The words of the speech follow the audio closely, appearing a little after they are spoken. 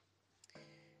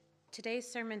Today's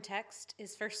sermon text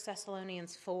is 1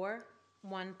 Thessalonians 4,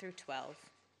 1 through 12.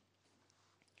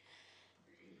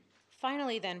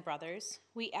 Finally then, brothers,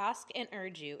 we ask and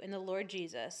urge you in the Lord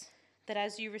Jesus, that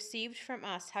as you received from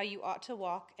us how you ought to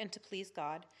walk and to please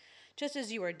God, just as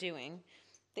you are doing,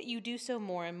 that you do so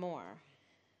more and more.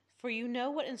 For you know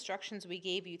what instructions we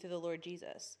gave you through the Lord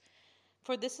Jesus.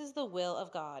 For this is the will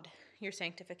of God, your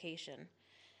sanctification,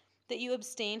 that you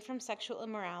abstain from sexual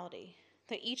immorality,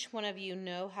 that each one of you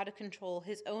know how to control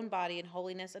his own body in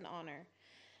holiness and honor,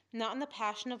 not in the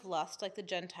passion of lust like the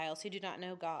Gentiles who do not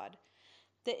know God,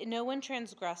 that no one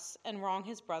transgress and wrong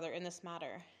his brother in this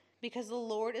matter, because the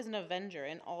Lord is an avenger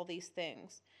in all these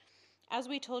things, as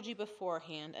we told you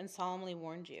beforehand and solemnly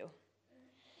warned you.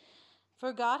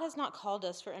 For God has not called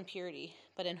us for impurity,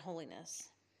 but in holiness.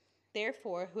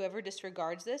 Therefore, whoever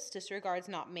disregards this disregards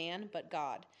not man, but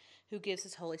God, who gives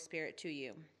his Holy Spirit to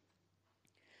you.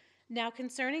 Now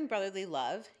concerning brotherly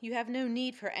love, you have no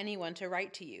need for anyone to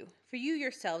write to you, for you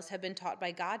yourselves have been taught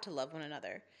by God to love one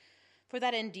another. For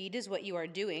that indeed is what you are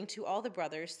doing to all the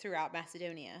brothers throughout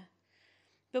Macedonia.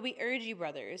 But we urge you,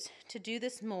 brothers, to do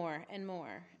this more and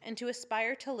more, and to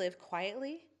aspire to live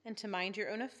quietly, and to mind your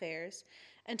own affairs,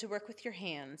 and to work with your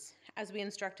hands, as we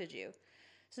instructed you,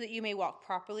 so that you may walk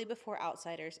properly before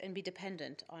outsiders and be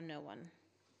dependent on no one.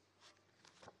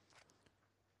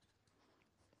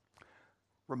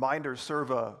 Reminders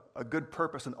serve a good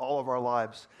purpose in all of our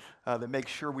lives that make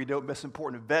sure we don't miss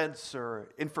important events or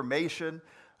information.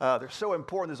 They're so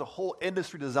important. There's a whole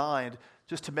industry designed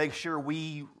just to make sure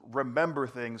we remember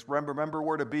things, remember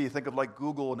where to be. Think of like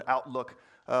Google and Outlook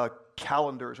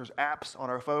calendars. There's apps on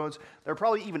our phones. There are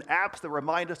probably even apps that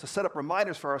remind us to set up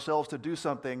reminders for ourselves to do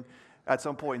something at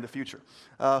some point in the future.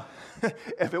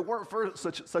 If it weren't for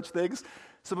such things,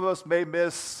 some of us may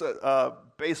miss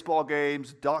baseball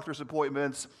games, doctor's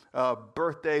appointments,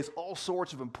 birthdays, all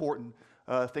sorts of important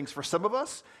things. For some of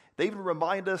us, they even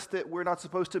remind us that we're not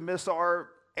supposed to miss our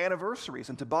anniversaries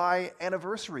and to buy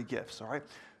anniversary gifts, all right?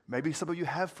 Maybe some of you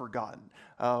have forgotten.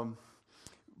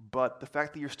 But the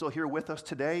fact that you're still here with us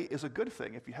today is a good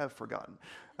thing if you have forgotten.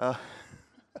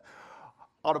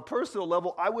 On a personal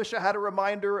level, I wish I had a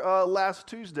reminder last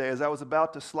Tuesday as I was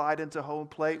about to slide into home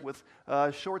plate with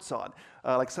shorts on.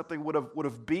 Like something would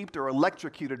have beeped or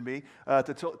electrocuted me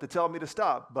to tell me to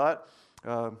stop, but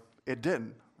it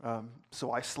didn't.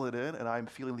 So I slid in, and I'm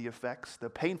feeling the effects, the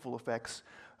painful effects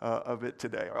of it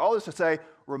today. All this to say,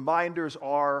 reminders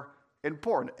are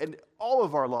important in all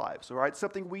of our lives, all right?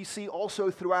 Something we see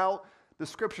also throughout the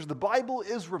Scriptures. The Bible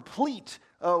is replete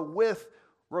with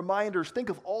reminders. Think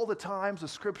of all the times the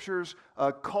Scriptures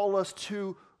call us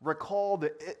to recall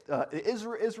the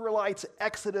Israelites'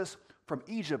 exodus from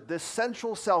Egypt, this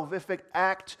central salvific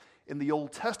act in the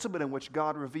Old Testament in which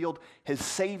God revealed his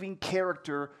saving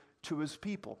character to his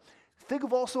people. Think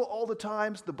of also all the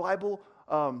times the Bible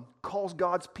calls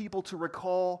God's people to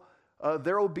recall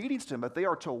their obedience to him, that they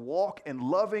are to walk in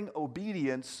loving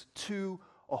obedience to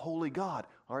a holy God.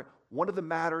 All right? One of the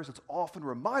matters that's often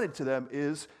reminded to them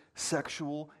is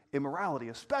sexual immorality,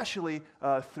 especially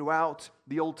throughout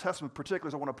the Old Testament, particularly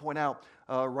as I want to point out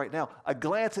right now. A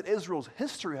glance at Israel's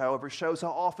history, however, shows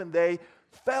how often they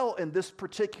fell in this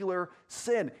particular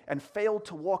sin and failed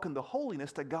to walk in the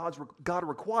holiness that God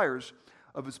requires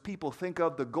of his people. Think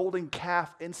of the golden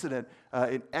calf incident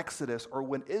in Exodus, or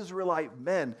when Israelite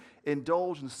men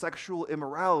indulged in sexual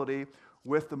immorality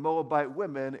with the Moabite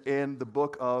women in the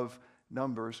book of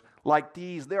Numbers. Like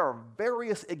these, there are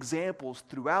various examples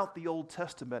throughout the Old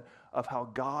Testament of how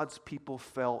God's people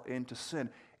fell into sin,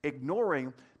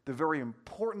 ignoring the very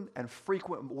important and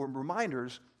frequent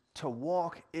reminders to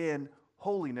walk in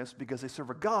holiness because they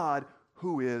serve a God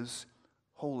who is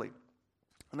holy.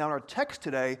 Now in our text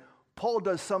today, Paul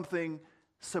does something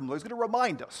similar. He's going to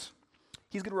remind us.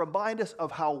 He's going to remind us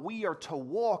of how we are to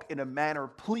walk in a manner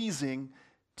pleasing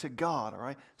to God, all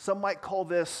right? Some might call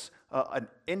this an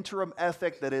interim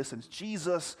ethic, that is, since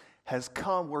Jesus has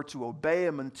come, we're to obey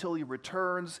him until he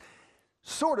returns.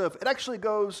 Sort of. It actually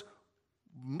goes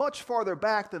much farther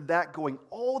back than that, going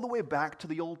all the way back to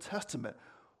the Old Testament.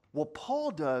 What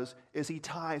Paul does is he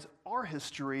ties our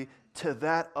history to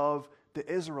that of the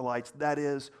Israelites. That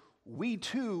is, we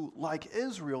too, like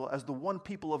Israel, as the one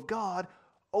people of God,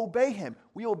 obey him.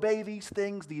 We obey these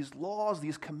things, these laws,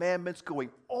 these commandments, going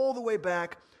all the way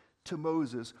back to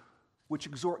Moses, which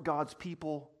exhort God's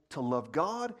people to love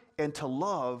God and to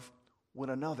love one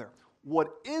another.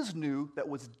 What is new that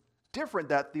was different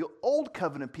that the old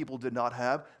covenant people did not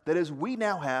have, that is, we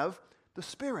now have the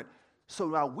Spirit. So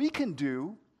now we can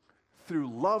do, through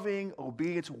loving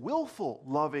obedience, willful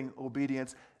loving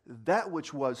obedience, that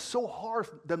which was so hard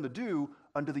for them to do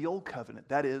under the old covenant.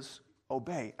 That is,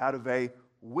 obey out of a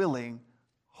willing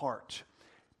heart.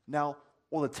 Now,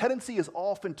 while the tendency is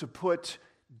often to put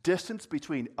distance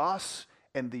between us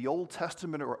and the Old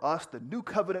Testament, or us, the New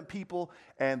Covenant people,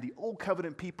 and the Old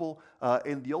Covenant people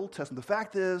in the Old Testament, the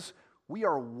fact is we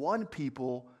are one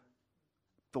people,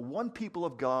 the one people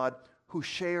of God who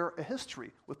share a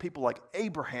history with people like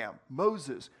Abraham,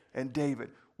 Moses, and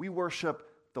David. We worship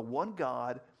the one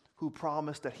God who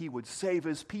promised that he would save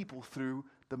his people through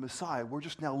the Messiah. We're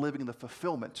just now living in the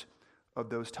fulfillment of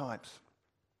those times.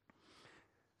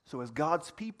 So as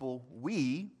God's people,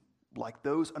 we, like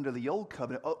those under the old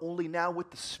covenant, only now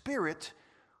with the Spirit,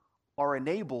 are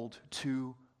enabled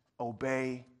to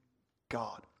obey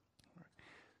God.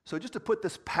 So just to put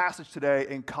this passage today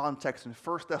in context in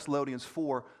 1 Thessalonians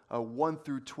 4, 1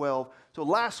 through 12. So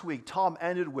last week, Tom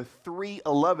ended with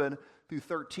 3:11 through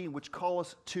 13, which call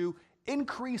us to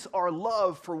increase our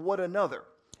love for one another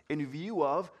in view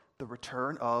of the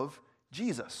return of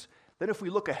Jesus. Then if we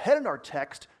look ahead in our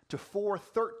text to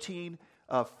 4:13,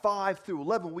 5 through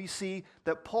 11, we see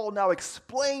that Paul now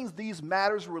explains these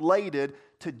matters related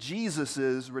to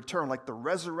Jesus' return, like the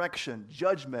resurrection,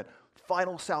 judgment,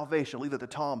 final salvation. I'll leave it to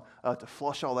Tom to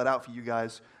flush all that out for you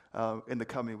guys in the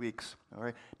coming weeks. All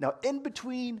right. Now, in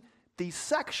between these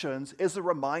sections is a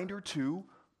reminder to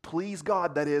please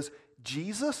God. That is,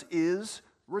 Jesus is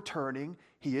returning.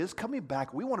 He is coming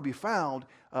back. We want to be found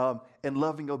in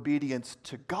loving obedience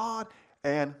to God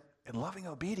and in loving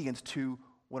obedience to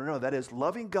one another. That is,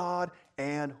 loving God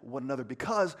and one another.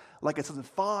 Because, like it says in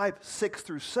 5, 6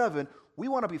 through 7, we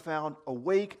want to be found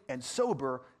awake and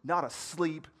sober, not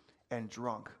asleep and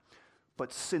drunk.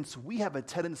 But since we have a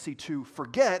tendency to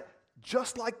forget,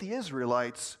 just like the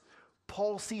Israelites,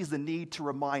 Paul sees the need to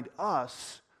remind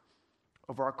us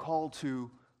of our call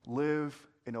to live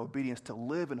in obedience, to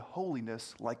live in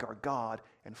holiness like our God,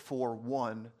 and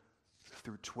 4:1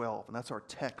 through 12. And that's our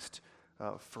text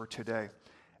for today.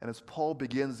 And as Paul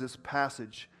begins this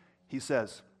passage, he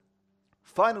says,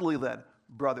 "Finally then,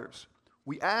 brothers,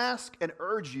 we ask and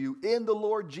urge you in the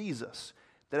Lord Jesus,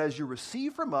 that as you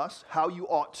receive from us how you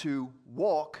ought to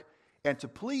walk and to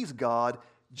please God,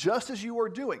 just as you are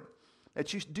doing,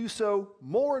 that you do so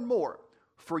more and more,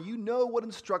 for you know what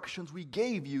instructions we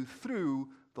gave you through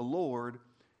the Lord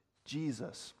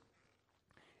Jesus."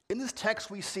 In this text,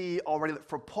 we see already that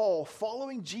for Paul,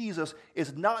 following Jesus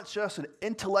is not just an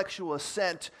intellectual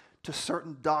assent to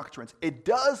certain doctrines. It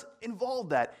does involve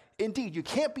that. Indeed, you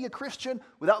can't be a Christian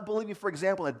without believing, for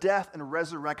example, in the death and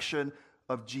resurrection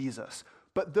of Jesus.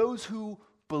 But those who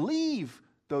believe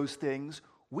those things,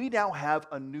 we now have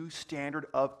a new standard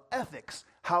of ethics,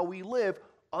 how we live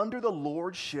under the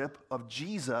lordship of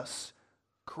Jesus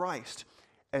Christ.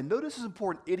 And notice this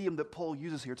important idiom that Paul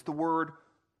uses here. It's the word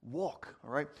walk,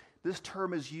 all right? This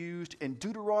term is used in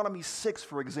Deuteronomy 6,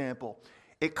 for example.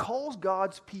 It calls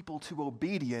God's people to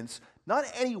obedience, not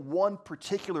any one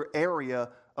particular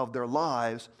area of their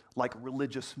lives, like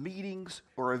religious meetings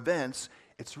or events.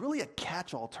 It's really a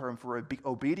catch-all term for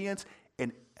obedience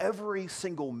in every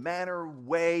single manner,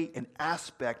 way, and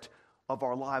aspect of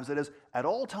our lives. That is, at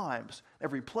all times,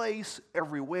 every place,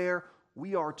 everywhere,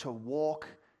 we are to walk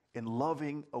in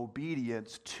loving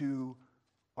obedience to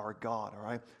our God, all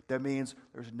right? That means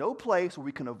there's no place where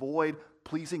we can avoid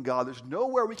pleasing God. There's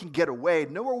nowhere we can get away,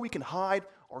 nowhere we can hide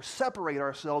or separate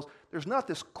ourselves. There's not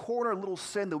this corner little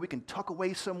sin that we can tuck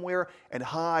away somewhere and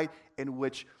hide, in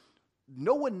which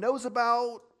no one knows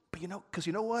about, but because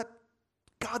you know what?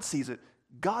 God sees it.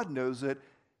 God knows it.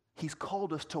 He's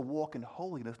called us to walk in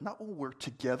holiness, not when we're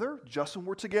together, just when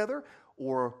we're together,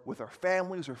 or with our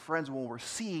families or friends when we're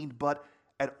seen, but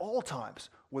at all times,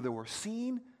 whether we're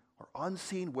seen or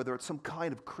unseen, whether it's some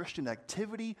kind of Christian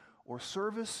activity or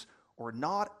service or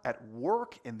not, at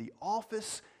work, in the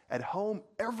office, at home,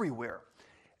 everywhere.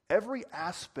 Every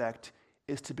aspect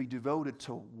is to be devoted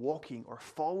to walking or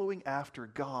following after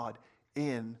God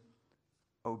in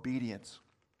obedience.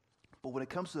 But when it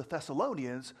comes to the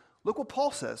Thessalonians, look what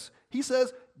Paul says. He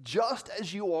says, just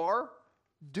as you are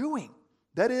doing.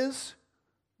 That is,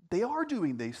 they are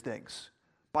doing these things.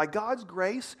 By God's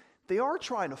grace, they are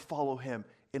trying to follow him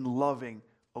in loving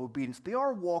obedience. They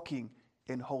are walking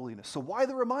in holiness. So why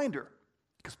the reminder?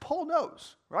 Because Paul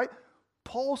knows, right?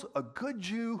 Paul's a good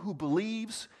Jew who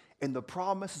believes in the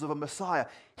promises of a Messiah.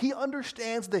 He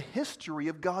understands the history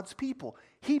of God's people.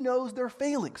 He knows their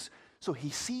failings. So he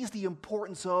sees the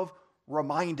importance of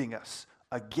reminding us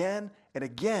again and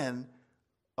again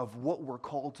of what we're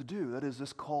called to do. That is,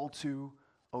 this call to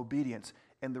obedience.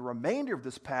 In the remainder of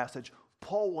this passage,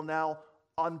 Paul will now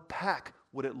unpack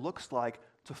what it looks like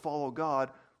to follow God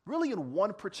really in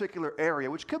one particular area,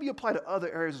 which could be applied to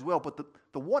other areas as well, but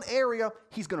the one area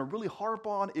he's going to really harp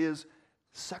on is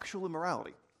sexual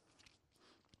immorality.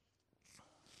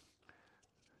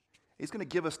 He's going to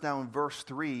give us now in verse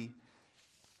 3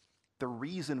 the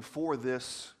reason for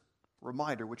this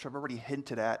reminder, which I've already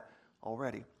hinted at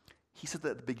already. He said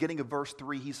that at the beginning of verse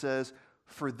 3, he says,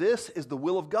 "For this is the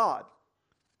will of God,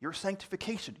 your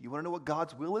sanctification." You want to know what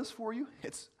God's will is for you?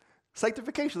 It's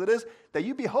sanctification. That is, that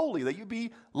you be holy, that you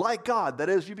be like God. That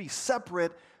is, you be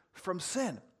separate from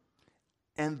sin.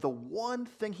 And the one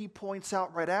thing he points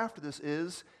out right after this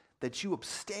is that you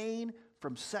abstain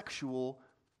from sexual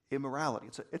immorality.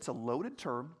 It's a loaded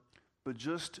term, but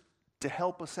just to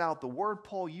help us out, the word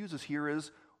Paul uses here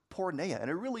is porneia. And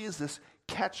it really is this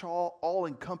catch-all,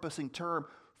 all-encompassing term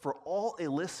for all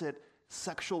illicit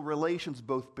sexual relations,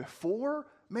 both before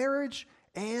marriage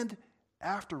and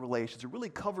after relations. It really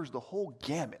covers the whole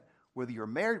gamut, whether you're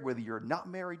married, whether you're not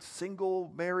married,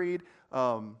 single, married,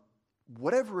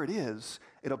 whatever it is,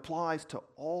 it applies to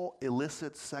all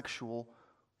illicit sexual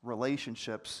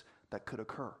relationships that could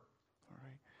occur. All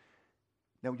right.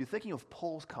 Now, when you're thinking of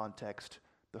Paul's context,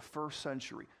 the first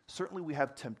century, certainly we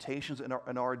have temptations in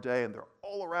our day, and they're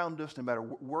all around us, no matter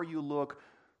where you look.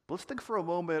 But let's think for a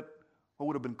moment what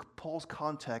would have been Paul's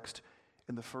context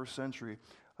in the first century.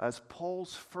 As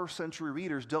Paul's first century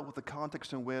readers dealt with the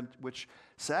context in which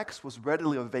sex was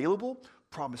readily available,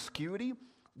 promiscuity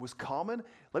was common.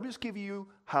 Let me just give you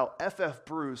how F.F.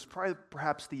 Bruce,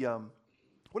 perhaps one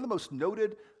of the most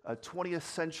noted 20th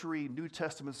century New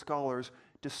Testament scholars,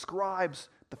 describes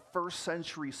the first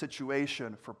century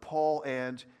situation for Paul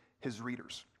and his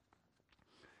readers.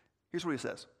 Here's what he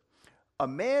says. "A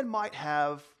man might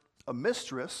have a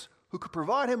mistress who could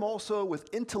provide him also with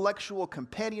intellectual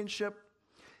companionship.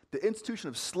 The institution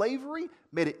of slavery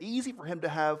made it easy for him to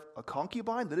have a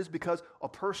concubine. That is because a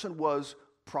person was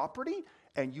property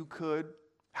and you could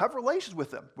have relations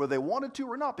with them, whether they wanted to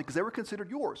or not, because they were considered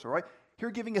yours, all right? Here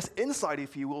giving us insight,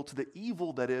 if you will, to the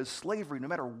evil that is slavery, no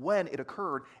matter when it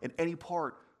occurred in any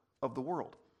part of the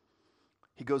world.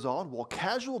 He goes on, while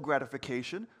casual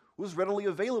gratification was readily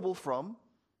available from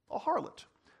a harlot.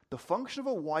 The function of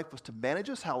a wife was to manage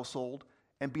his household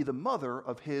and be the mother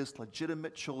of his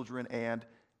legitimate children and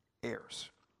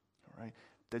heirs. All right.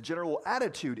 The general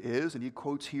attitude is, and he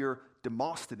quotes here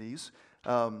Demosthenes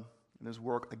in his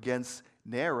work Against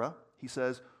Nera, he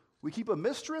says, we keep a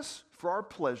mistress for our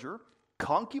pleasure,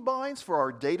 concubines for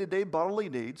our day-to-day bodily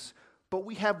needs, but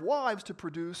we have wives to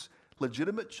produce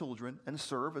legitimate children and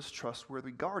serve as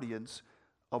trustworthy guardians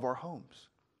of our homes.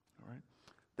 All right.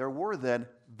 There were then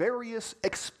various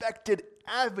expected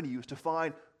avenues to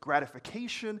find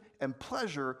gratification and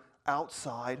pleasure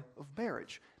outside of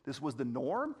marriage. This was the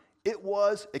norm. It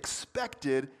was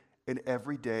expected in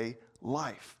everyday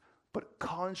life. But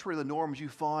contrary to the norms you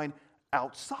find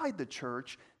outside the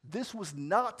church, this was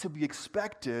not to be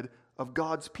expected of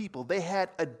God's people. They had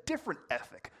a different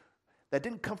ethic that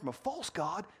didn't come from a false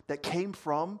God, that came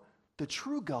from the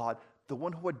true God, the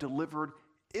one who had delivered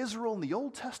Israel in the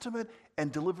Old Testament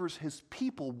and delivers his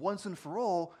people once and for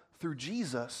all through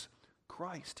Jesus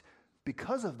Christ.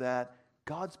 Because of that,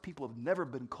 God's people have never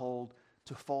been called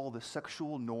to follow the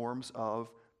sexual norms of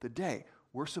the day.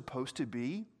 We're supposed to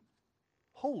be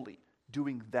holy,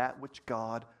 doing that which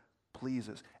God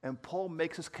pleases. And Paul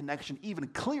makes this connection even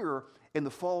clearer in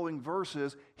the following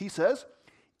verses. He says,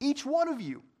 each one of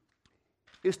you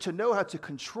is to know how to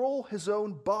control his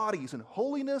own bodies in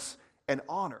holiness and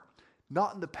honor,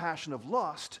 not in the passion of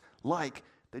lust like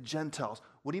the Gentiles.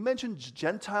 When he mentions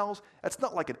Gentiles, that's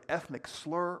not like an ethnic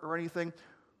slur or anything,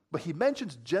 but he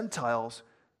mentions Gentiles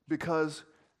because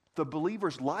the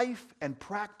believer's life and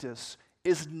practice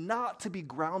is not to be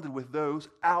grounded with those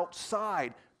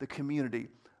outside the community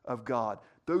of God,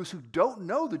 those who don't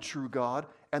know the true God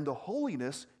and the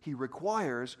holiness he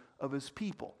requires of his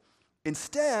people.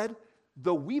 Instead,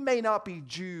 though we may not be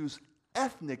Jews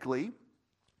ethnically,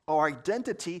 our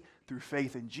identity through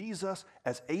faith in Jesus,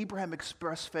 as Abraham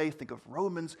expressed faith, think of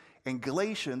Romans and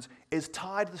Galatians, is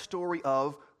tied to the story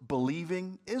of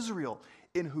believing Israel,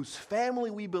 in whose family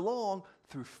we belong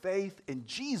through faith in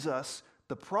Jesus,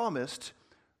 the promised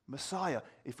Messiah.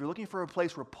 If you're looking for a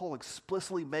place where Paul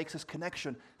explicitly makes this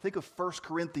connection, think of 1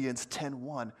 Corinthians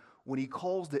 10:1, when he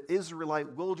calls the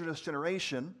Israelite wilderness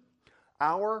generation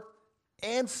our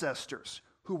ancestors,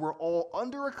 who were all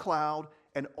under a cloud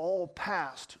and all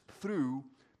passed through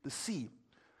the sea.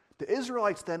 The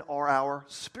Israelites then are our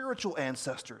spiritual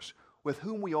ancestors, with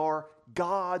whom we are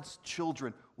God's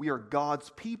children. We are God's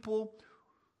people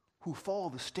who follow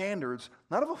the standards,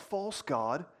 not of a false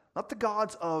God, not the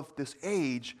gods of this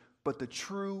age, but the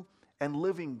true and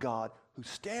living God, who whose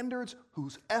standards,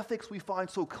 whose ethics we find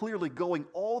so clearly going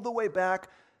all the way back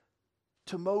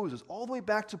to Moses, all the way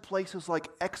back to places like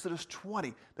Exodus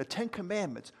 20, the 10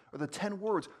 Commandments, or the 10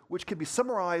 words, which can be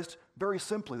summarized very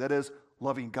simply. That is,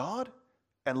 loving God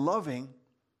and loving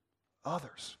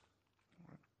others.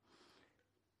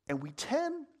 And we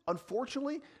tend,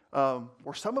 unfortunately,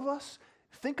 or some of us,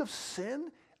 think of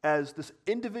sin as this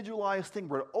individualized thing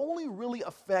where it only really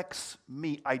affects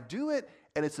me. I do it,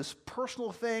 and it's this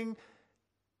personal thing,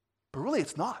 but really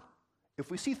it's not.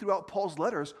 If we see throughout Paul's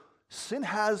letters, sin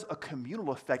has a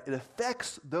communal effect. It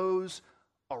affects those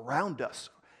around us.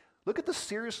 Look at the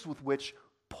seriousness with which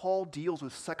Paul deals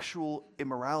with sexual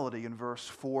immorality in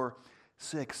verse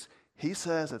 4-6. He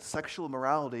says that sexual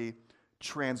immorality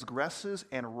transgresses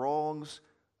and wrongs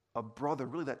a brother.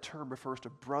 Really, that term refers to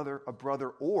a brother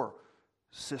or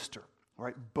sister. All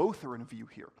right? Both are in view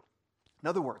here. In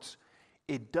other words,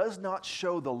 it does not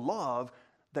show the love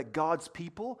that God's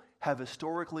people have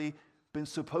historically been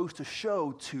supposed to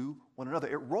show to one another.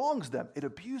 It wrongs them. It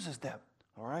abuses them.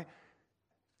 All right?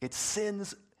 It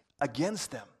sins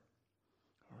against them.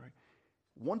 All right?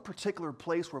 One particular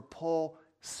place where Paul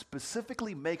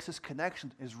specifically makes this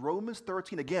connection is Romans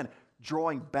 13. Again,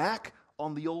 drawing back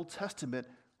on the Old Testament,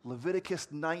 Leviticus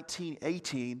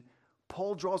 19:18,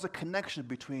 Paul draws a connection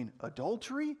between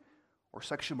adultery or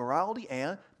sexual immorality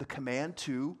and the command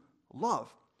to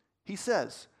love. He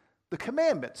says, the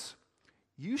commandments,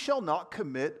 you shall not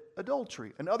commit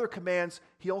adultery, and other commands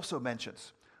he also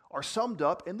mentions, are summed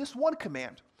up in this one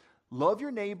command: love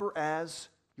your neighbor as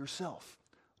yourself.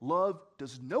 Love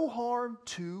does no harm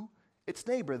to its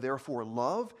neighbor. Therefore,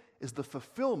 love is the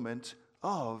fulfillment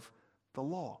of the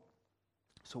law.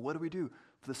 So what do?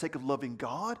 For the sake of loving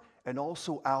God and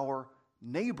also our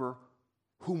neighbor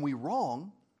whom we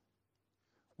wrong,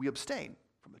 we abstain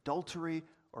from adultery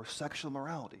or sexual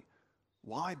immorality.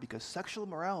 Why? Because sexual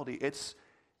immorality,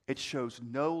 it shows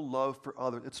no love for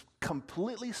others. It's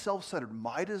completely self-centered.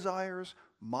 My desires,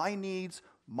 my needs,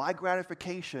 my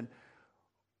gratification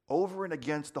over and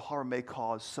against the harm may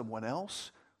cause someone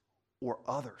else or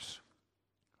others.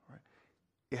 All right?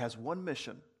 It has one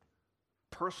mission: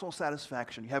 personal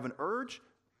satisfaction. You have an urge,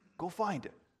 go find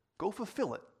it. Go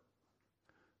fulfill it.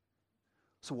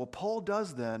 So what Paul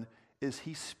does then is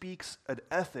he speaks an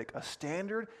ethic, a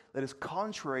standard that is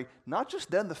contrary, not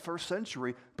just then the first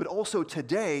century, but also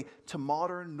today to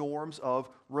modern norms of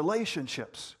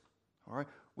relationships. All right?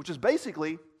 Which is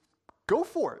basically, go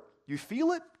for it. You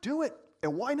feel it, do it.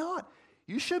 And why not?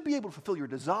 You should be able to fulfill your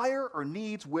desire or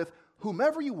needs with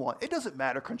whomever you want. It doesn't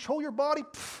matter. Control your body,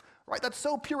 right? That's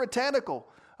so puritanical.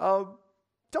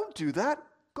 Don't do that.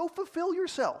 Go fulfill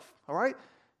yourself, all right?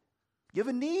 You have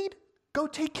a need? Go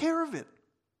take care of it.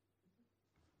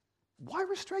 Why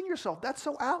restrain yourself? That's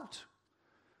so out.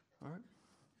 All right?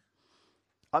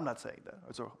 I'm not saying that.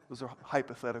 Those are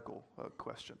hypothetical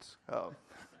questions.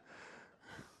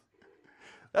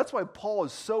 That's why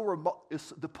Paul's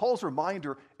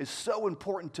reminder is so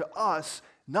important to us,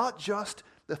 not just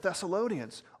the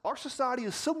Thessalonians. Our society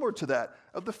is similar to that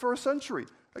of the first century.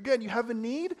 Again, you have a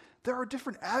need, there are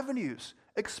different avenues,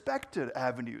 expected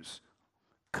avenues,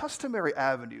 customary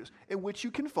avenues in which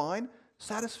you can find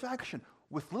satisfaction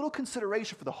with little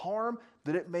consideration for the harm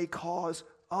that it may cause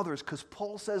others. Because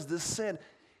Paul says this sin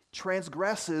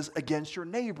transgresses against your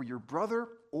neighbor, your brother,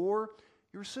 or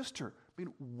your sister. I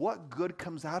mean, what good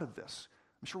comes out of this?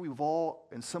 I'm sure we've all,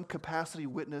 in some capacity,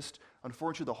 witnessed,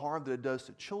 unfortunately, the harm that it does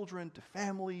to children, to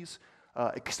families,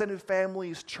 extended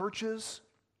families, churches.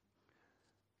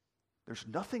 There's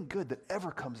nothing good that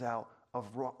ever comes out of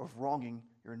wronging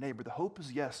your neighbor. The hope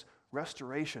is, yes,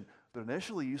 restoration. But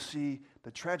initially, you see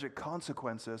the tragic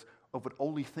consequences of what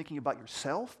only thinking about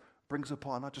yourself brings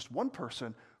upon not just one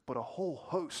person, but a whole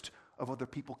host of other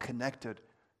people connected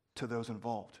to those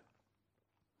involved.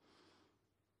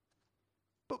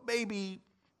 But maybe,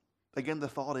 again, the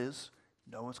thought is,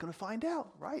 no one's going to find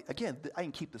out, right? Again, I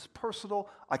can keep this personal.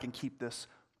 I can keep this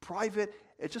private.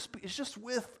 It's just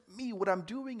with me. What I'm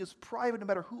doing is private, no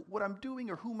matter what I'm doing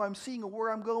or whom I'm seeing or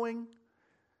where I'm going.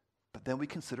 But then we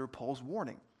consider Paul's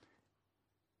warning.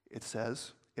 It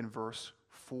says in verse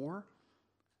 4-6,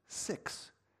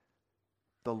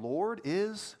 the Lord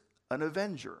is an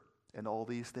avenger in all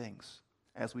these things,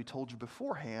 as we told you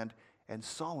beforehand and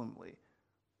solemnly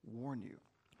warn you.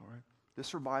 All right?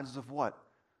 This reminds us of what?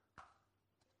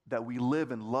 That we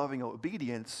live in loving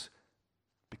obedience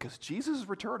because Jesus is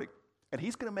returning and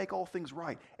he's going to make all things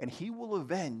right and he will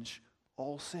avenge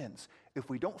all sins. If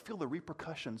we don't feel the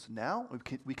repercussions now,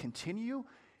 we continue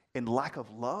in lack of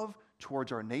love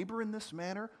towards our neighbor in this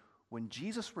manner, when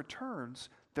Jesus returns,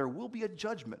 there will be a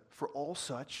judgment for all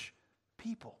such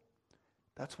people.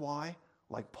 That's why,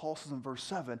 like Paul says in verse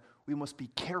 7, we must be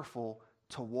careful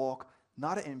to walk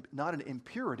not in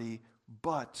impurity,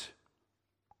 but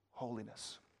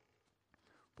holiness.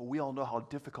 But we all know how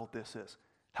difficult this is,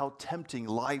 how tempting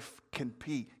life can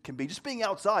be. Just being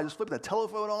outside, just flipping the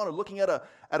telephone on or looking at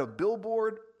a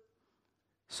billboard,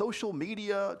 social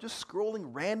media, just scrolling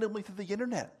randomly through the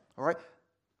internet, all right?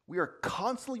 We are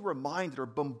constantly reminded or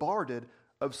bombarded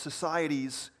of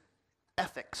society's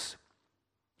ethics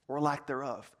or lack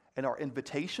thereof, and our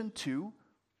invitation to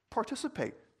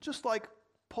participate, just like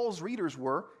Paul's readers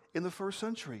were in the first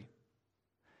century.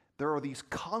 There are these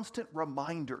constant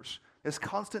reminders, this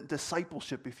constant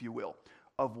discipleship, if you will,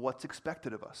 of what's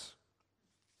expected of us.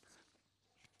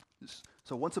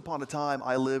 So once upon a time,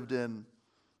 I lived in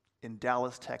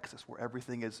Dallas, Texas, where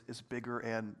everything is bigger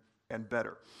and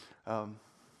better.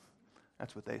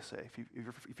 That's what they say.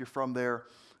 If you're from there,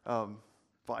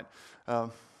 fine.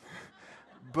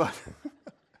 But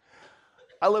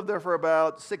I lived there for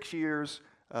about 6 years.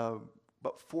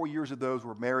 About 4 years of those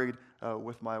were married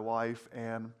with my wife,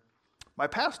 and my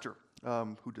pastor,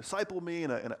 who discipled me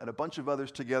and a bunch of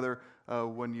others together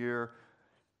one year,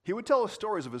 he would tell us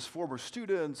stories of his former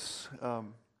students,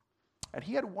 and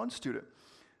he had one student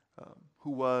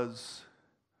who was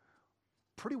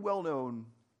pretty well-known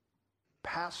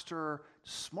pastor,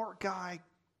 smart guy,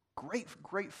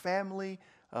 great family,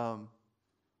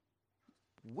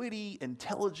 witty,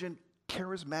 intelligent,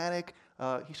 charismatic.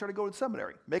 He started going to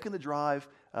seminary, making the drive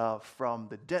from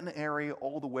the Denton area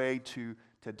all the way to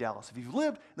Dallas. If you've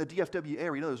lived in the DFW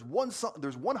area, you know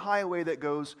there's one highway that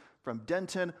goes from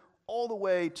Denton all the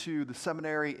way to the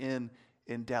seminary in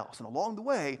Dallas. And along the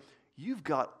way, you've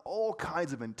got all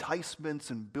kinds of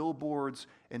enticements and billboards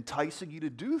enticing you to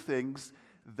do things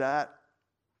that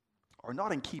are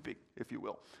not in keeping, if you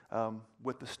will,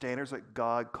 with the standards that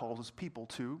God calls his people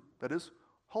to, that is,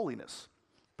 holiness.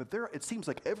 But there, it seems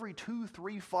like every 2,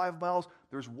 3, 5 miles,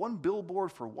 there's one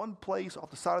billboard for one place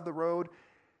off the side of the road,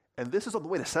 and this is on the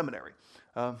way to seminary.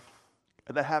 And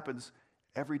that happens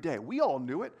every day. We all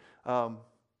knew it.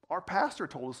 Our pastor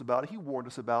told us about it. He warned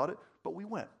us about it, but we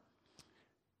went.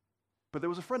 But there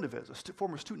was a friend of his,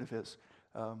 former student of his,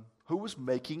 who was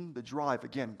making the drive.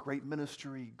 Again, great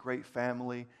ministry, great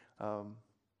family.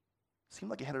 Seemed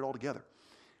like he had it all together.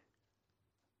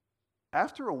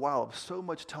 After a while of so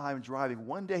much time driving,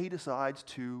 one day he decides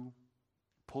to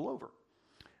pull over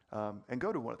and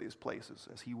go to one of these places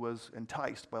as he was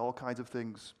enticed by all kinds of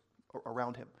things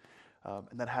around him.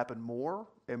 And that happened more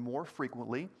and more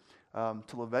frequently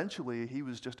till eventually he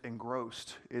was just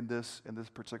engrossed in this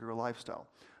particular lifestyle.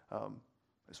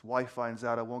 His wife finds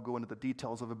out, I won't go into the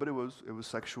details of it, but it was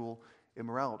sexual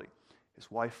immorality. His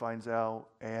wife finds out,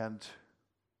 and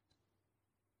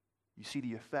you see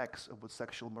the effects of what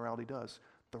sexual immorality does,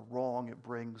 the wrong it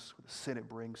brings, the sin it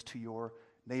brings to your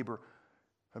neighbor.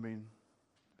 I mean,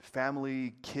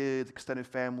 family, kids, extended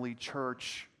family,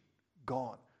 church,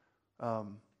 gone,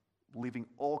 leaving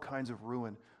all kinds of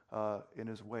ruin in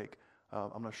his wake.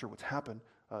 I'm not sure what's happened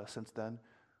since then,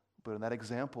 but in that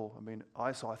example,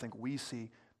 I think we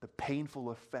see the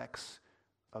painful effects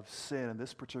of sin in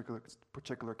this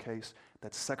particular case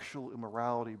that sexual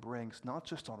immorality brings, not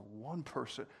just on one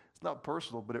person. It's not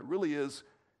personal, but it really is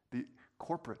the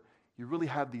corporate. You really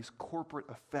have these corporate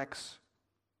effects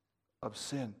of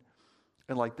sin.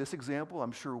 And like this example,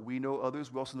 I'm sure we know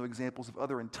others. We also know examples of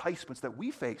other enticements that we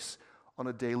face on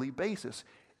a daily basis.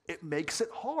 It makes it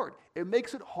hard. It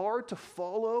makes it hard to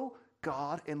follow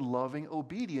God in loving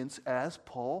obedience as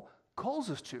Paul calls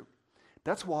us to.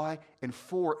 That's why in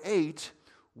 4:8,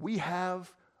 we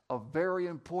have a very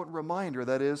important reminder.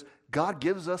 That is, God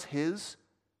gives us his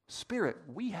Spirit.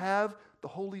 We have the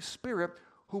Holy Spirit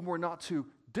whom we're not to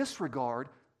disregard,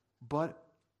 but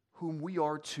whom we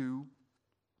are to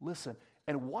listen.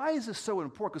 And why is this so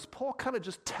important? Because Paul kind of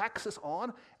just tacks this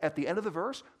on at the end of the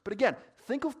verse. But again,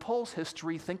 think of Paul's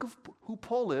history. Think of who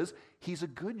Paul is. He's a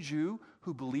good Jew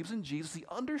who believes in Jesus. He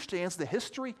understands the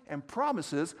history and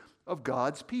promises of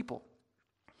God's people.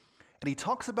 And he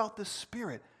talks about this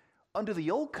Spirit. Under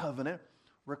the old covenant,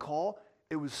 recall,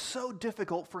 it was so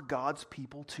difficult for God's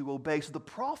people to obey. So the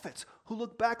prophets who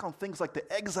look back on things like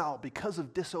the exile because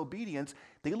of disobedience,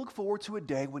 they look forward to a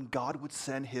day when God would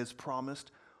send his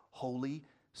promised Holy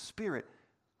Spirit.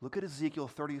 Look at Ezekiel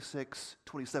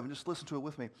 36:27. Just listen to it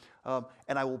with me.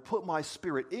 And I will put my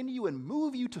Spirit in you and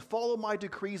move you to follow my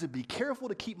decrees and be careful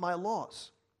to keep my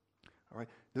laws. All right.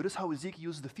 Notice how Ezekiel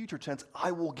uses the future tense,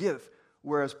 I will give.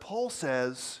 Whereas Paul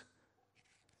says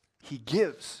he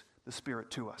gives the Spirit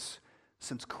to us.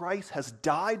 Since Christ has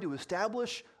died to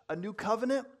establish a new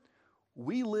covenant,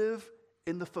 we live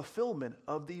in the fulfillment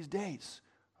of these days.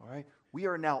 All right? we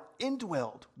are now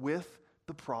indwelled with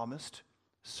the promised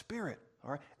Spirit.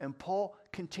 All right? And Paul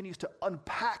continues to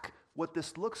unpack what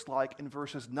this looks like in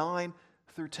verses 9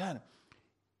 through 10.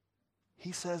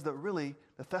 He says that really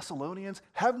the Thessalonians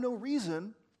have no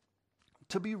reason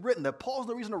to be written, that Paul has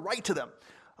no reason to write to them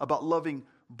about loving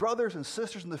brothers and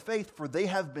sisters in the faith, for they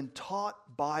have been taught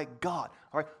by God.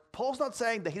 All right? Paul's not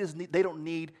saying that they don't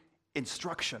need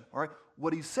instruction. All right?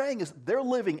 What he's saying is they're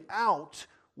living out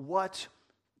what,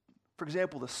 for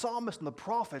example, the psalmist and the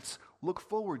prophets look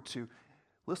forward to.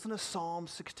 Listen to Psalm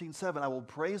 16:7. I will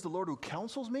praise the Lord who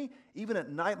counsels me. Even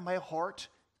at night my heart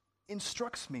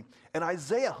instructs me. And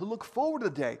Isaiah, who looked forward to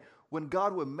the day when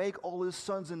God would make all his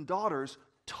sons and daughters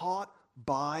taught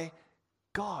by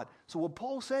God. So what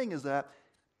Paul's saying is that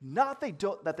not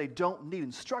that they don't need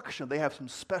instruction. They have some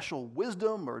special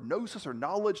wisdom or gnosis or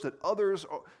knowledge that others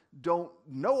don't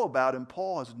know about, and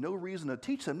Paul has no reason to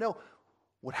teach them. No,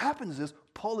 what happens is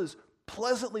Paul is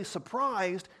pleasantly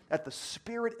surprised that the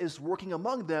Spirit is working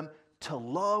among them to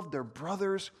love their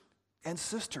brothers and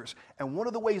sisters. And one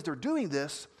of the ways they're doing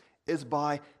this is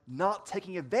by not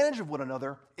taking advantage of one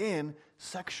another in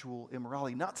sexual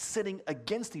immorality, not sinning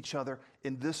against each other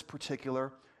in this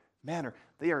particular manner.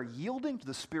 They are yielding to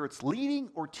the Spirit's leading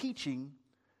or teaching,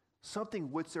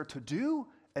 something which they're to do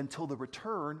until the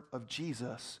return of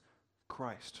Jesus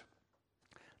Christ.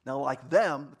 Now, like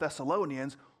them, the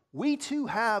Thessalonians, we too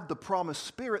have the promised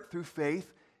Spirit through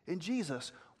faith in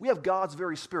Jesus. We have God's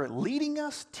very Spirit leading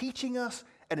us, teaching us,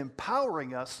 and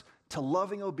empowering us to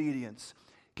loving obedience,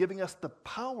 giving us the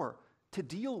power to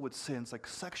deal with sins like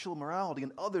sexual immorality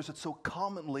and others that so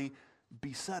commonly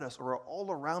beset us or are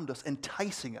all around us,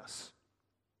 enticing us.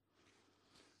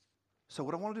 So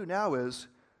what I want to do now is,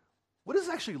 what does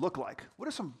it actually look like? What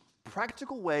are some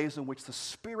practical ways in which the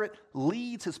Spirit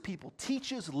leads his people,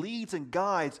 teaches, leads, and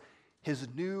guides his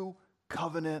new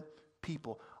covenant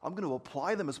people? I'm going to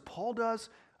apply them as Paul does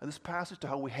in this passage to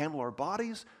how we handle our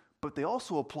bodies, but they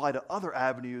also apply to other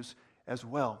avenues as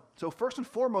well. So first and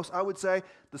foremost, I would say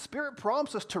the Spirit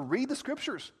prompts us to read the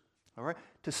Scriptures, all right,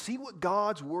 to see what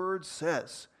God's Word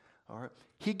says. All right.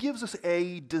 He gives us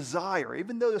a desire,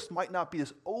 even though this might not be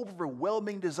this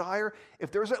overwhelming desire.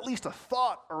 If there's at least a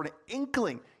thought or an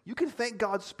inkling, you can thank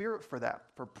God's Spirit for that,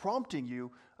 for prompting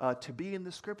you to be in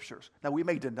the Scriptures. Now, we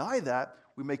may deny that.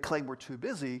 We may claim we're too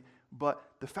busy, but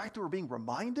the fact that we're being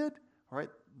reminded, all right,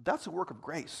 that's a work of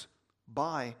grace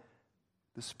by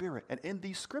the Spirit. And in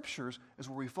these Scriptures is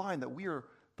where we find that we are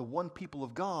the one people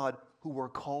of God who are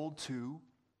called to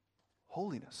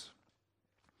holiness.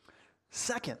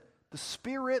 Second, the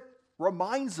Spirit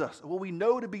reminds us of what we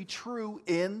know to be true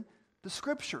in the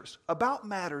Scriptures about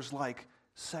matters like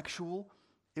sexual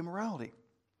immorality.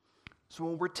 So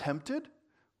when we're tempted,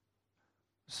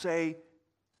 say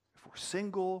if we're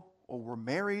single or we're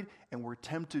married and we're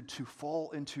tempted to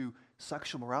fall into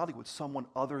sexual immorality with someone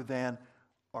other than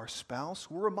our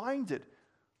spouse, we're reminded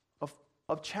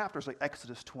of chapters like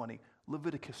Exodus 20,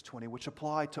 Leviticus 20, which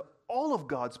apply to all of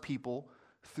God's people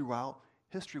throughout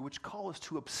history, which call us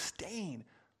to abstain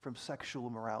from sexual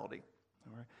immorality.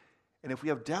 All right? And if we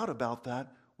have doubt about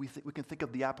that, we can think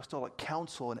of the Apostolic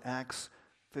Council in Acts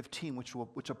 15,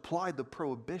 which applied the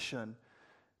prohibition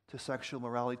to sexual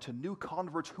immorality to new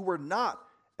converts who were not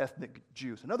ethnic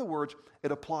Jews. In other words,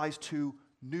 it applies to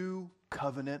new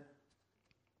covenant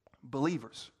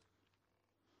believers.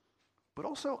 But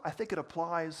also, I think it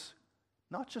applies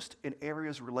not just in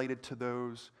areas related to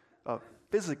those,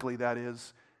 physically that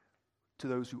is, to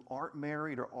those who aren't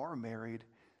married or are married.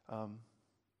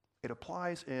 It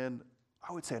applies in,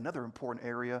 I would say, another important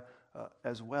area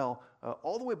as well.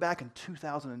 All the way back in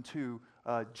 2002,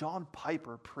 John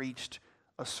Piper preached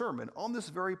a sermon on this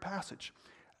very passage.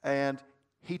 And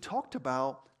he talked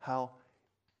about how,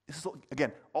 this is,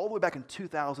 again, all the way back in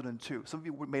 2002. Some of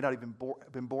you may not even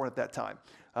have been born at that time.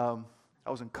 I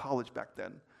was in college back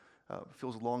then. It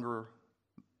feels longer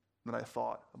than I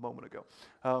thought a moment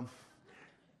ago.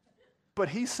 But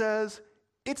he says,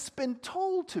 it's been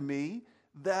told to me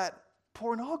that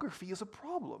pornography is a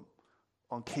problem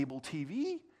on cable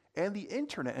TV and the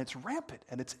internet, and it's rampant,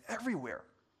 and it's everywhere.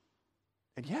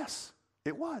 And yes,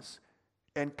 it was.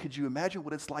 And could you imagine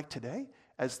what it's like today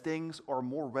as things are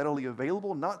more readily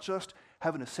available, not just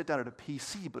having to sit down at a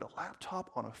PC, but a laptop,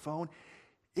 on a phone?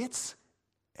 It's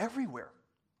everywhere.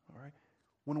 All right?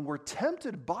 When we're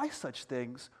tempted by such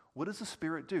things, what does the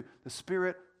Spirit do? The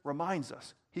Spirit reminds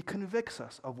us. He convicts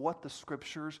us of what the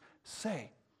Scriptures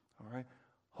say. All right?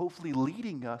 Hopefully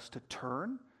leading us to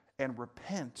turn and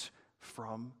repent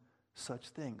from such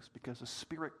things, because the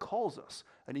Spirit calls us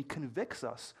and He convicts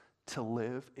us to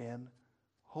live in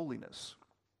holiness.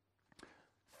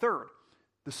 Third,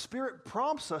 the Spirit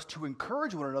prompts us to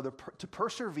encourage one another to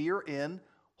persevere in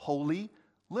holy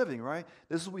living, right?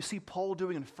 This is what we see Paul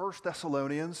doing in 1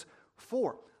 Thessalonians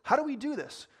 4. How do we do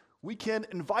this? We can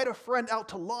invite a friend out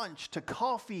to lunch, to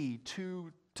coffee,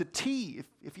 to tea,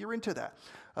 if you're into that.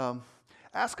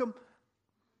 Ask them,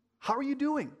 how are you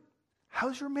doing?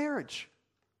 How's your marriage?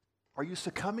 Are you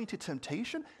succumbing to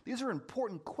temptation? These are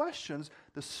important questions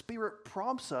the Spirit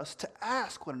prompts us to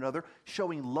ask one another,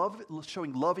 showing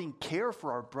loving care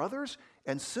for our brothers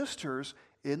and sisters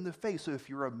in the faith. So if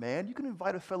you're a man, you can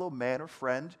invite a fellow man or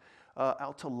friend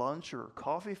out to lunch or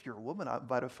coffee. If you're a woman,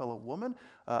 invite a fellow woman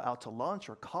out to lunch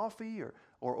or coffee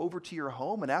or over to your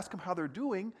home and ask them how they're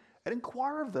doing and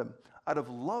inquire of them out of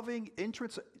loving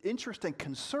interest and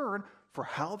concern for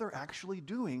how they're actually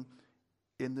doing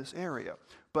in this area.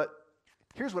 But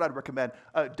here's what I'd recommend.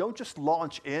 Don't just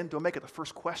launch in. Don't make it the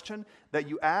first question that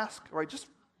you ask. Right? Just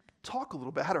talk a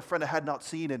little bit. I had a friend I had not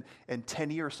seen in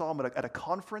 10 years. Saw him at a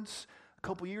conference a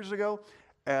couple years ago.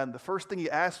 And the first thing he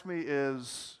asked me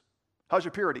is, how's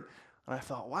your purity? And I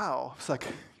thought, wow. It's like,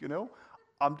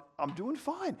 I'm doing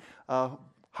fine. How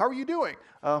are you doing?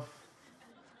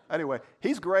 Anyway,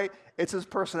 he's great. It's his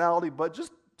personality. But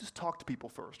just talk to people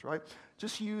first, right?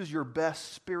 Just use your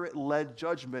best Spirit-led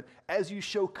judgment as you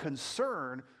show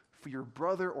concern for your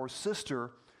brother or sister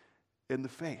in the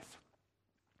faith.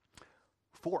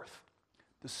 Fourth,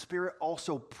 the Spirit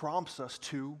also prompts us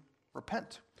to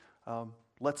repent.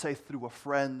 Let's say through a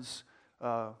friend's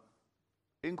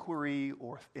inquiry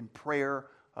or in prayer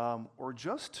or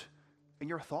just in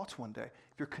your thoughts one day.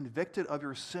 If you're convicted of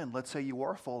your sin, let's say you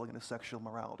are falling into sexual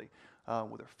immorality,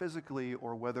 whether physically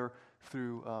or whether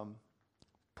through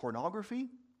pornography,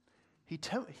 he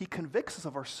convicts us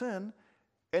of our sin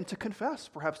and to confess,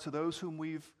 perhaps to those whom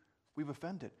we've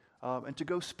offended, and to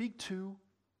go speak to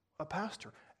a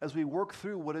pastor as we work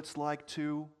through what it's like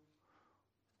to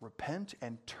repent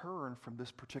and turn from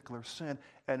this particular sin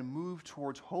and move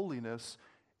towards holiness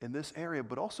in this area,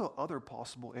 but also other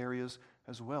possible areas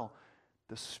as well.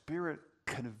 The Spirit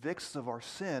convicts us of our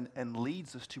sin and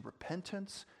leads us to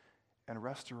repentance and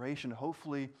restoration,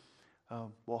 hopefully,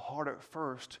 while hard at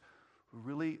first,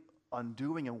 really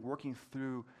undoing and working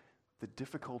through the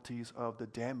difficulties of the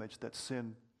damage that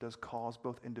sin does cause,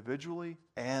 both individually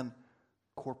and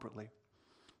corporately.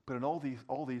 But in all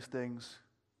these things,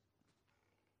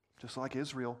 just like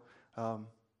Israel,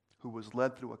 who was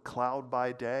led through a cloud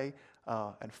by day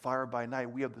and fire by night,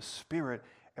 we have the Spirit,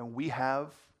 and we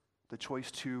have the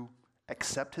choice to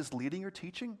accept His leading or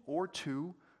teaching or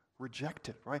to reject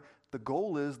it, right? The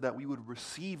goal is that we would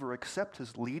receive or accept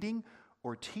His leading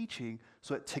or teaching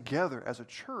so that together as a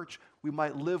church, we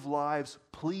might live lives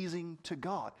pleasing to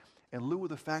God in lieu of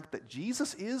the fact that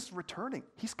Jesus is returning.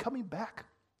 He's coming back,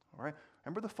 all right?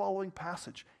 Remember the following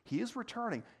passage. He is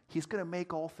returning. He's going to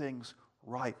make all things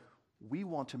right. We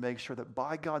want to make sure that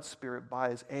by God's Spirit,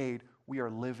 by His aid, we are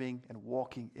living and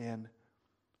walking in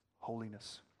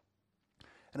holiness.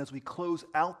 And as we close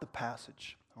out the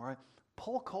passage, all right,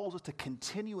 Paul calls us to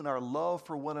continue in our love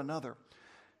for one another,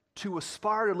 to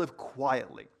aspire to live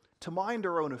quietly, to mind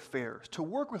our own affairs, to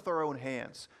work with our own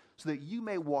hands, so that you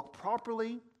may walk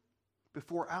properly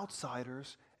before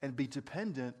outsiders and be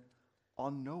dependent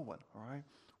on no one, all right?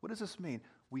 What does this mean?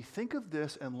 We think of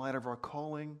this in light of our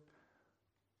calling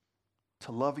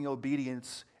to loving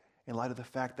obedience in light of the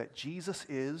fact that Jesus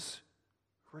is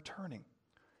returning.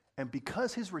 And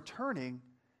because He's returning,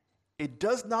 it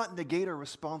does not negate our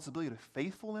responsibility to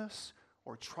faithfulness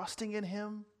or trusting in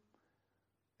Him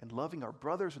and loving our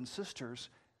brothers and sisters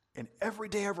in every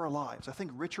day of our lives. I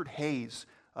think Richard Hayes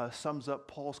sums up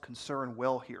Paul's concern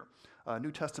well here. A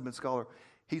New Testament scholar,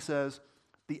 he says,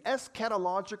 the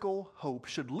eschatological hope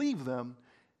should leave them,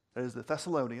 that is the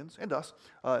Thessalonians and us,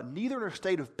 neither in a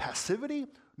state of passivity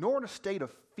nor in a state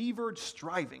of fevered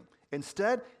striving.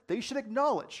 Instead, they should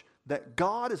acknowledge that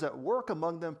God is at work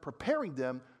among them, preparing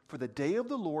them for the day of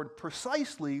the Lord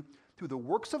precisely through the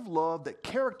works of love that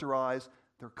characterize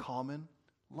their common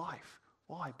life.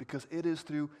 Why? Because it is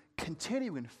through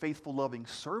continuing faithful, loving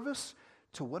service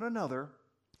to one another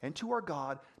and to our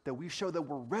God that we show that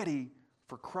we're ready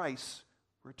for Christ's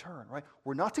return, right?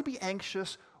 We're not to be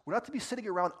anxious. We're not to be sitting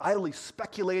around idly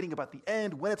speculating about the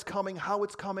end, when it's coming, how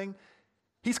it's coming.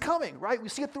 He's coming, right? We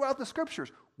see it throughout the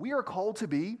Scriptures. We are called to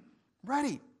be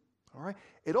ready. All right.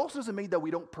 It also doesn't mean that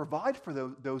we don't provide for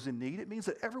those in need. It means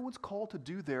that everyone's called to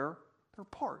do their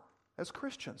part as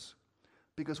Christians.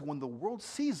 Because when the world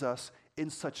sees us in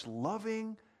such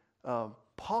loving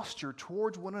posture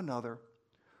towards one another,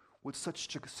 with such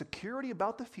security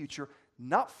about the future,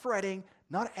 not fretting,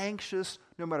 not anxious,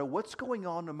 no matter what's going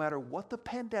on, no matter what the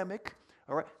pandemic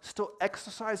all right, still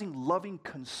exercising loving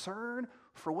concern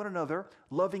for one another,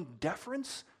 loving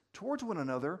deference towards one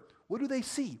another, what do they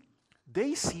see?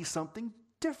 They see something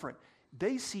different.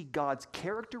 They see God's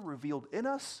character revealed in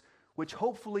us, which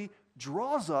hopefully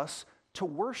draws us to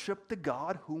worship the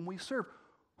God whom we serve,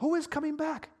 who is coming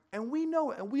back. And we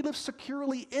know it, and we live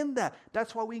securely in that.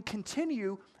 That's why we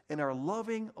continue in our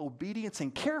loving obedience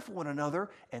and care for one another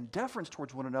and deference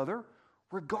towards one another,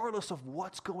 regardless of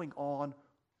what's going on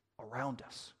around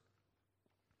us.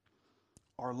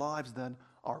 Our lives, then,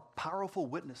 are powerful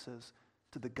witnesses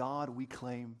to the God we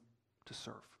claim to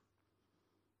serve.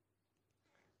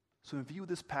 So in view of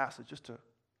this passage, just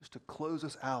to close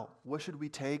us out, what should we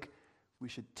take? We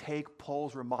should take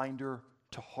Paul's reminder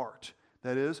to heart.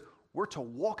 That is, we're to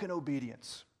walk in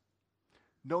obedience,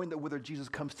 knowing that whether Jesus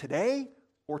comes today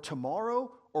or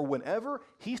tomorrow or whenever,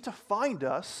 he's to find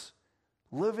us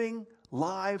living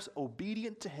lives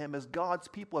obedient to him as God's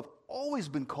people have always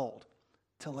been called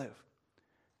to live.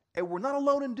 And we're not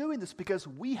alone in doing this because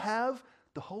we have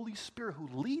the Holy Spirit who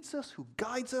leads us, who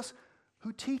guides us,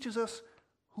 who teaches us,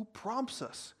 who prompts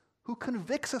us, who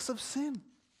convicts us of sin.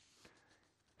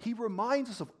 He reminds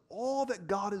us of all that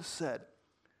God has said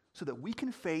so that we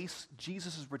can face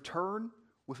Jesus' return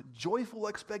with joyful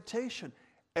expectation.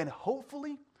 And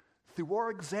hopefully, through our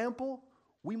example,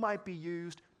 we might be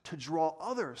used to draw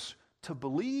others to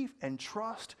believe and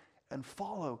trust and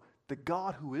follow the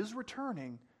God who is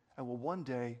returning and will one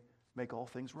day make all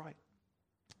things right.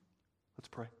 Let's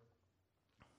pray.